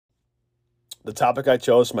The topic I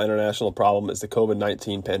chose for my international problem is the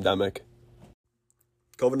COVID-19 pandemic.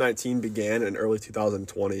 COVID-19 began in early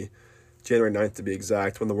 2020, January 9th to be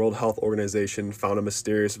exact, when the World Health Organization found a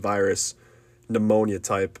mysterious virus, pneumonia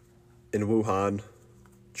type, in Wuhan,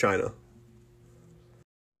 China.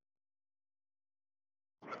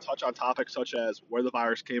 I'm going to touch on topics such as where the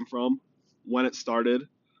virus came from, when it started,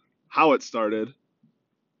 how we're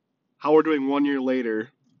doing 1 year later,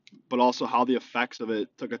 but also how the effects of it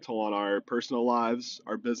took a toll on our personal lives,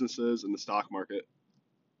 our businesses, and the stock market.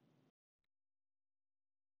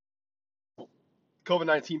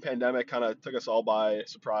 COVID-19 pandemic kind of took us all by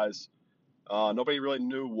surprise. Nobody really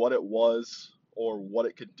knew what it was or what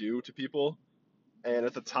it could do to people. And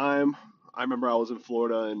at the time, I remember I was in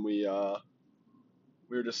Florida and we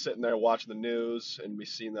were just sitting there watching the news, and we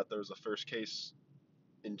seen that there was a first case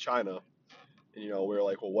in China. And we were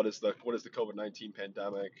like, well, what is the COVID-19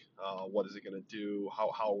 pandemic? What is it going to do? How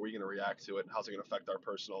are we going to react to it? And how's it going to affect our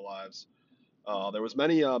personal lives? There was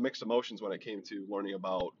many mixed emotions when it came to learning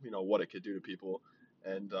about what it could do to people,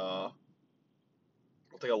 and it'll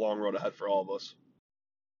take a long road ahead for all of us.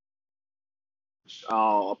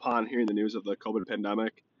 Upon hearing the news of the COVID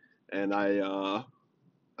pandemic, and I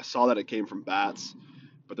saw that it came from bats,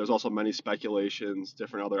 but there's also many speculations,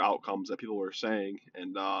 different other outcomes that people were saying,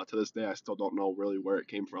 and to this day, I still don't know really where it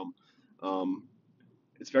came from.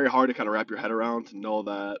 It's very hard to kind of wrap your head around to know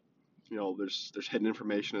that there's hidden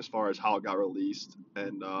information as far as how it got released,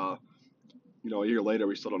 and a year later,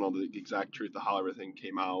 we still don't know the exact truth of how everything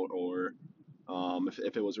came out, or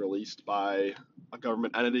if it was released by a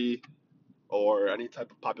government entity or any type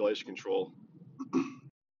of population control.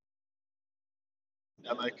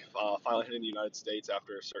 Epidemic finally hitting the United States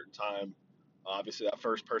after a certain time. Obviously, that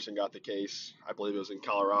first person got the case. I believe it was in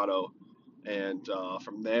Colorado, and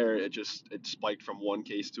from there it spiked from one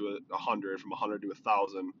case to 100, from 100 to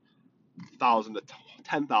 1,000, 1,000 to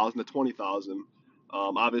 10,000 to 20,000.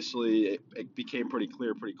 Obviously, it became pretty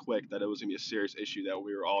clear pretty quick that it was going to be a serious issue that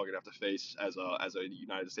we were all going to have to face as a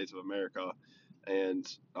United States of America,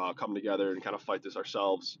 and come together and kind of fight this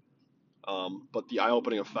ourselves. But the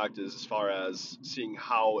eye-opening effect is as far as seeing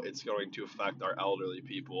how it's going to affect our elderly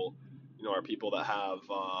people, our people that have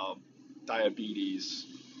diabetes,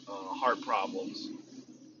 heart problems.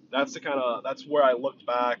 That's where I looked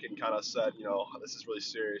back and kind of said, this is really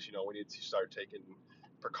serious. We need to start taking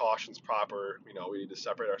precautions proper. We need to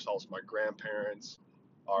separate ourselves from our grandparents,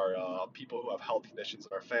 our people who have health conditions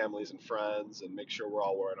in our families and friends, and make sure we're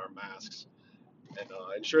all wearing our masks, and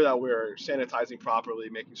ensure that we're sanitizing properly,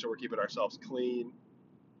 making sure we're keeping ourselves clean.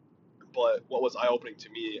 But what was eye-opening to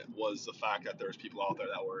me was the fact that there's people out there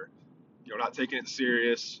that were, not taking it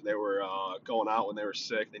serious. They were going out when they were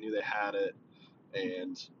sick. They knew they had it,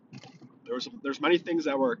 and there's many things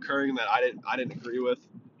that were occurring that I didn't agree with.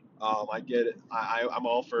 I get it. I'm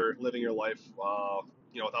all for living your life,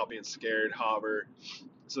 without being scared. However,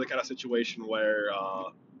 it's the kind of situation where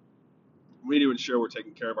we need to ensure we're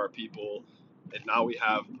taking care of our people. And now we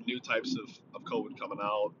have new types of COVID coming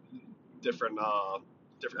out, different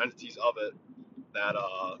entities of it that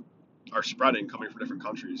are spreading, coming from different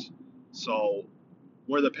countries. So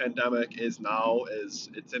where the pandemic is now is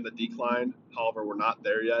it's in the decline. However, we're not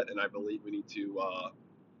there yet, and I believe we need to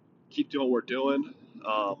keep doing what we're doing,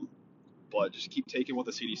 but just keep taking what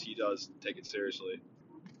the CDC does, and take it seriously.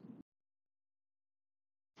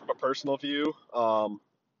 From a personal view, I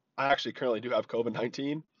actually currently do have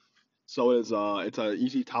COVID-19. So it's an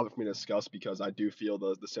easy topic for me to discuss because I do feel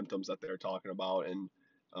the symptoms that they're talking about, and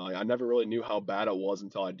I never really knew how bad it was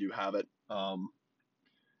until I do have it.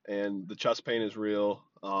 And the chest pain is real.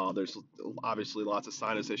 There's obviously lots of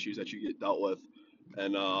sinus issues that you get dealt with,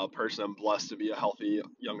 and personally, I'm blessed to be a healthy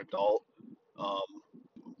young adult. Um,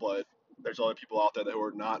 but there's other people out there that who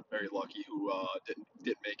are not very lucky who didn't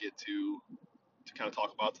make it to kind of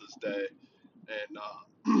talk about to this day, and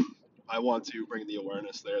I want to bring the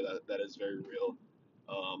awareness there that is very real.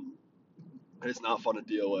 Um, and it's not fun to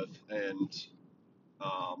deal with. And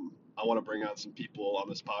I want to bring on some people on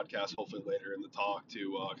this podcast, hopefully later in the talk,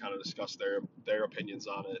 to kind of discuss their opinions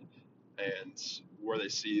on it and where they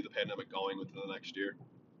see the pandemic going within the next year.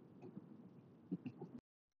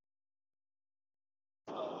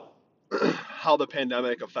 How the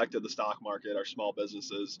pandemic affected the stock market, our small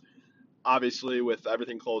businesses. Obviously, with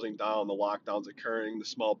everything closing down, the lockdowns occurring, the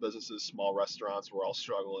small businesses, small restaurants were all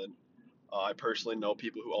struggling. I personally know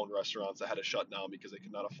people who owned restaurants that had to shut down because they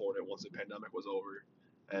could not afford it once the pandemic was over,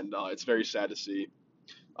 and it's very sad to see.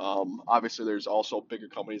 Obviously, there's also bigger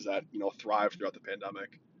companies that thrived throughout the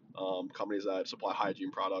pandemic, companies that supply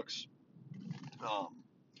hygiene products. Um,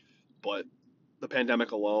 but the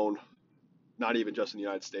pandemic alone not even just in the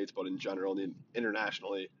United States, but in general,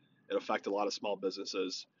 internationally. It affected a lot of small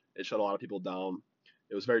businesses. It shut a lot of people down.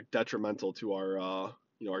 It was very detrimental to our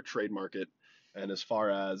our trade market. And as far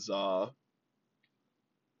as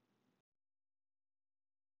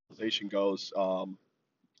goes,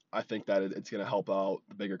 I think that it's going to help out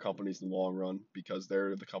the bigger companies in the long run because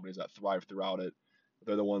they're the companies that thrive throughout it.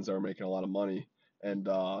 They're the ones that are making a lot of money, and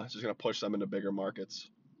it's just going to push them into bigger markets.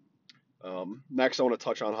 Next, I want to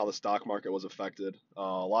touch on how the stock market was affected.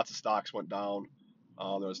 Lots of stocks went down.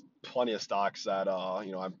 There was plenty of stocks that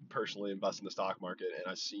I personally invest in the stock market, and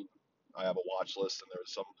I have a watch list, and there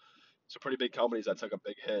was some pretty big companies that took a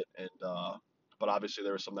big hit, and but obviously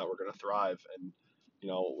there were some that were going to thrive. And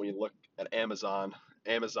when you look at Amazon,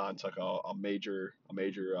 Amazon took a major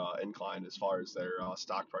incline as far as their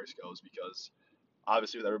stock price goes because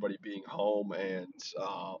obviously with everybody being home and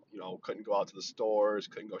couldn't go out to the stores,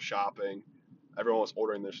 couldn't go shopping, everyone was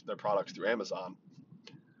ordering their products through Amazon.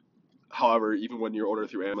 However, even when you're ordering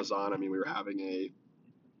through Amazon, I mean, we were having a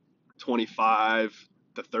 25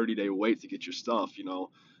 to 30-day wait to get your stuff.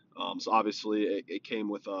 So obviously it came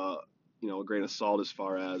with a grain of salt as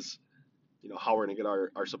far as how we're gonna get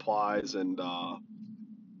our supplies and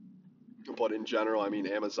but in general, I mean,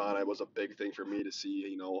 Amazon, it was a big thing for me to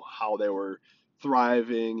see, how they were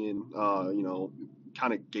thriving and,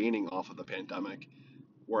 kind of gaining off of the pandemic.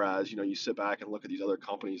 Whereas, you sit back and look at these other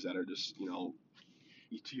companies that are just, you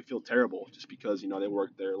feel terrible just because, they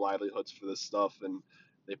work their livelihoods for this stuff and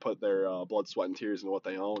they put their blood, sweat, and tears into what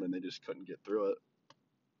they own and they just couldn't get through it.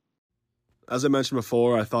 As I mentioned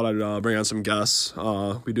before, I thought I'd bring on some guests.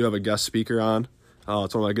 We do have a guest speaker on. It's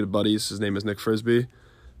one of my good buddies. His name is Nick Frisbee.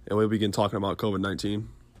 And we'll begin talking about COVID-19.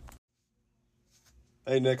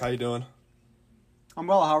 Hey, Nick, how you doing? I'm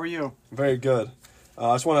well. How are you? Very good.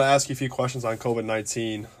 I just wanted to ask you a few questions on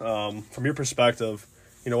COVID-19. From your perspective,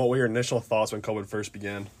 what were your initial thoughts when COVID first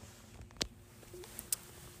began?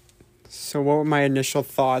 So what were my initial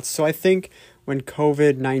thoughts? So I think when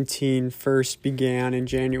COVID-19 first began in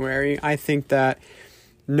January, I think that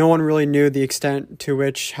no one really knew the extent to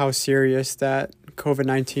which how serious that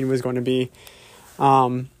COVID-19 was going to be.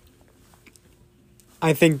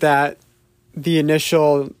 I think that the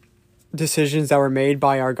initial decisions that were made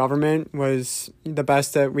by our government was the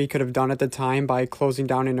best that we could have done at the time by closing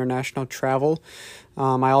down international travel.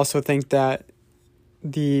 I also think that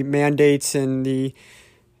the mandates and the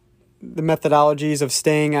methodologies of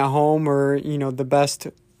staying at home were, the best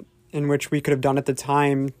in which we could have done at the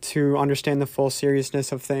time to understand the full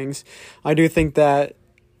seriousness of things. I do think that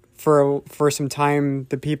for some time,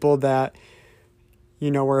 the people that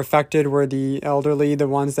were affected were the elderly. The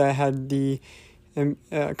ones that had the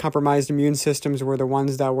compromised immune systems were the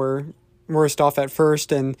ones that were worst off at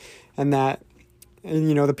first, and that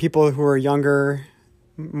the people who were younger,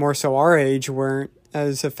 more so our age, weren't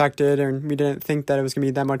as affected, and we didn't think that it was going to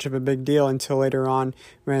be that much of a big deal until later on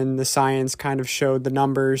when the science kind of showed the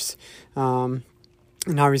numbers, and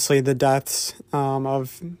obviously the deaths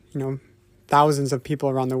of thousands of people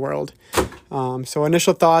around the world. So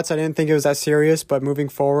initial thoughts, I didn't think it was that serious, but moving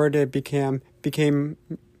forward, it became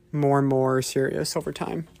more and more serious over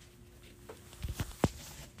time.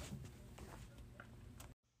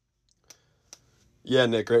 Yeah,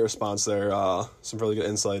 Nick, great response there. Some really good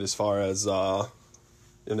insight as far as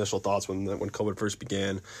initial thoughts when COVID first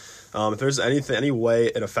began. If there's any way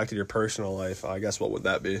it affected your personal life, I guess what would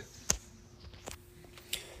that be?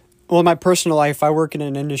 Well, in my personal life, I work in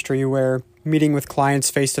an industry where meeting with clients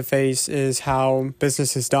face-to-face is how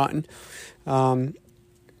business is done.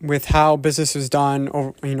 With how business is done,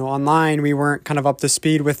 online, we weren't kind of up to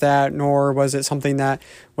speed with that, nor was it something that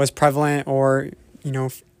was prevalent or,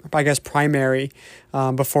 I guess primary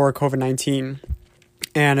before COVID-19.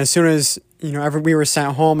 And as soon as, we were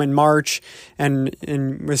sent home in March and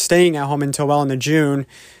was staying at home until well into June,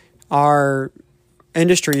 our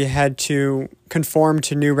industry had to conform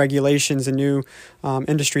to new regulations and new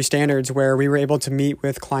industry standards where we were able to meet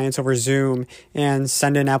with clients over Zoom and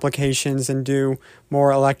send in applications and do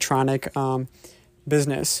more electronic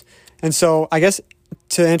business. And so I guess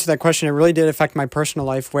to answer that question, it really did affect my personal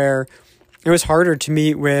life where it was harder to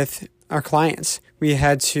meet with our clients. We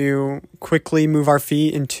had to quickly move our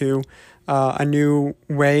feet into a new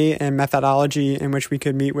way and methodology in which we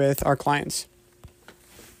could meet with our clients.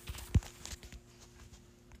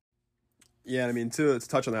 Yeah, I mean, to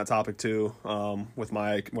touch on that topic too, with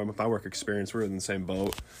my work experience, we're in the same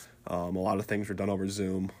boat. A lot of things were done over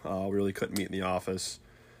Zoom. We really couldn't meet in the office.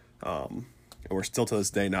 And we're still to this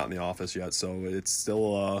day not in the office yet, so it's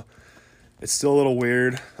still a little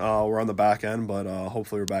weird. We're on the back end, but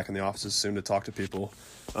hopefully we're back in the offices soon to talk to people.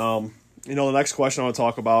 The next question I want to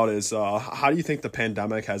talk about is how do you think the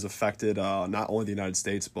pandemic has affected not only the United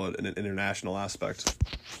States, but in an international aspect?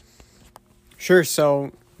 Sure.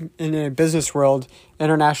 So in a business world,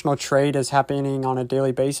 international trade is happening on a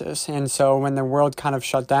daily basis. And so when the world kind of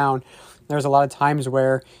shut down, there's a lot of times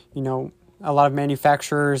where, a lot of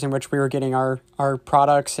manufacturers in which we were getting our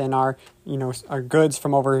products and our goods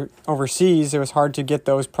from overseas, it was hard to get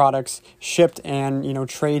those products shipped and,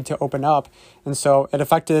 trade to open up. And so it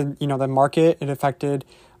affected, the market, it affected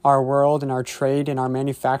our world and our trade and our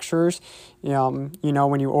manufacturers. When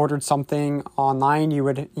you ordered something online, you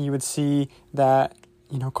would see that,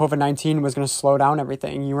 COVID-19 was going to slow down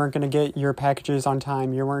everything. You weren't going to get your packages on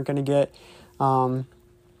time. You weren't going to get, something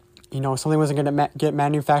wasn't going to get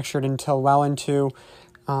manufactured until well into,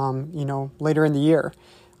 later in the year.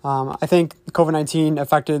 I think COVID-19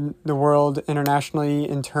 affected the world internationally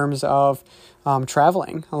in terms of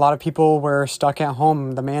traveling. A lot of people were stuck at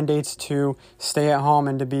home. The mandates to stay at home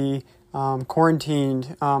and to be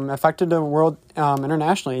quarantined affected the world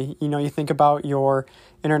internationally. You think about your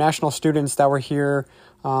international students that were here,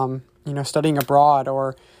 studying abroad,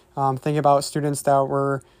 or think about students that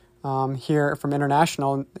were here from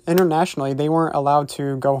internationally, they weren't allowed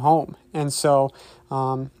to go home. And so,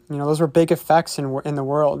 those were big effects in the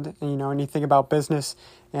world. And you think about business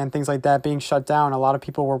and things like that being shut down. A lot of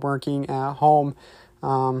people were working at home,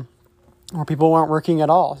 or people weren't working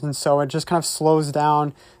at all. And so it just kind of slows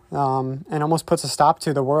down and almost puts a stop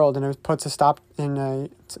to the world, and it puts a stop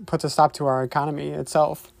to our economy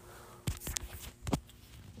itself.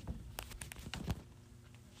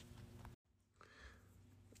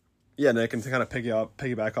 Yeah, Nick, and to kind of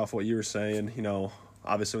piggyback off what you were saying,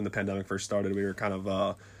 obviously when the pandemic first started, we were kind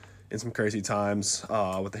of in some crazy times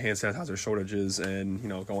with the hand sanitizer shortages and,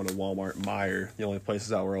 going to Walmart and Meijer, the only places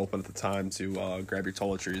that were open at the time to grab your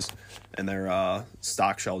toiletries, and their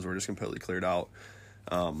stock shelves were just completely cleared out.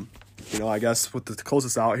 I guess with the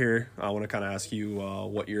closest out here, I want to kind of ask you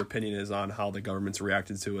what your opinion is on how the government's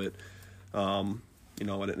reacted to it, in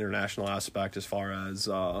an international aspect as far as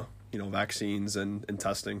vaccines and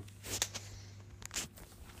testing.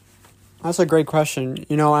 That's a great question.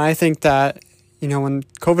 And I think that, when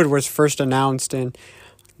COVID was first announced and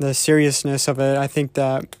the seriousness of it, I think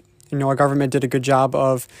that, our government did a good job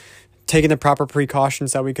of taking the proper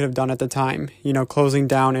precautions that we could have done at the time, closing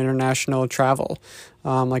down international travel.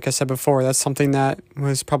 Like I said before, that's something that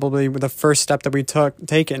was probably the first step that we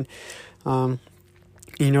taken. To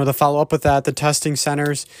follow up with that, the testing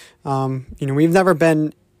centers, we've never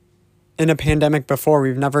been in a pandemic before.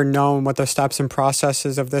 We've never known what the steps and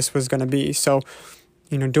processes of this was going to be. So,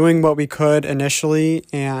 doing what we could initially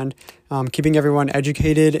and keeping everyone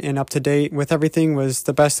educated and up to date with everything was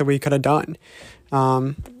the best that we could have done.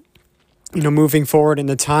 Moving forward in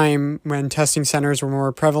the time when testing centers were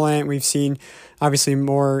more prevalent, we've seen obviously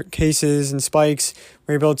more cases and spikes.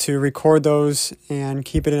 We're able to record those and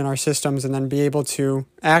keep it in our systems, and then be able to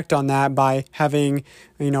act on that by having,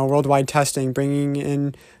 worldwide testing, bringing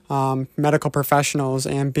in medical professionals,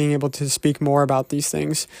 and being able to speak more about these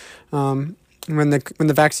things. When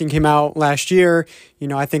the vaccine came out last year,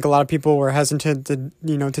 I think a lot of people were hesitant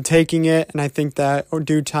to taking it, and I think that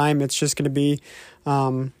due time, it's just going to be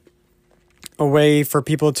a way for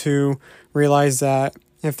people to realize that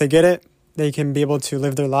if they get it, they can be able to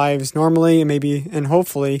live their lives normally, and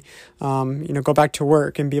hopefully, go back to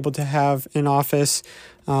work and be able to have in office,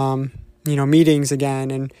 meetings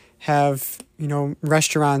again, and have,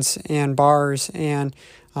 restaurants and bars and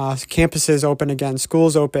campuses open again,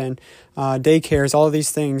 schools open, daycares, all of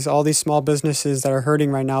these things, all these small businesses that are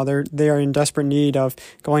hurting right now, they are in desperate need of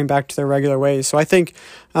going back to their regular ways. So I think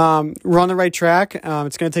we're on the right track.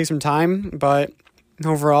 It's going to take some time, but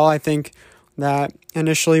overall, I think that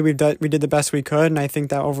initially we did the best we could, and I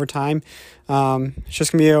think that over time, it's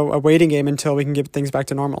just going to be a waiting game until we can get things back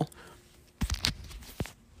to normal.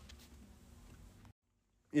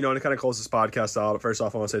 And to kind of close this podcast out, first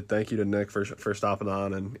off, I want to say thank you to Nick for stopping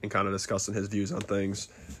on and kind of discussing his views on things.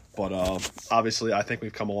 But obviously, I think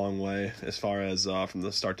we've come a long way as far as from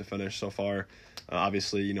the start to finish so far.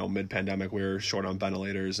 Obviously, mid-pandemic, we were short on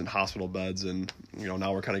ventilators and hospital beds, and,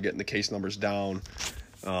 now we're kind of getting the case numbers down.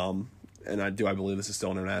 And I believe this is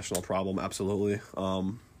still an international problem, absolutely.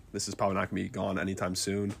 This is probably not going to be gone anytime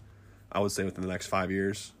soon. I would say within the next 5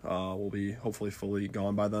 years, we'll be hopefully fully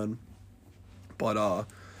gone by then. But,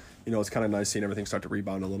 it's kind of nice seeing everything start to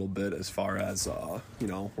rebound a little bit as far as,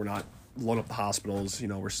 we're not loading up the hospitals.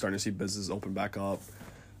 We're starting to see businesses open back up.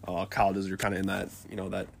 Colleges are kind of in that,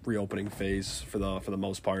 that reopening phase for the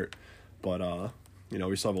most part. But,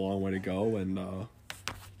 we still have a long way to go, and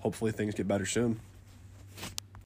hopefully things get better soon.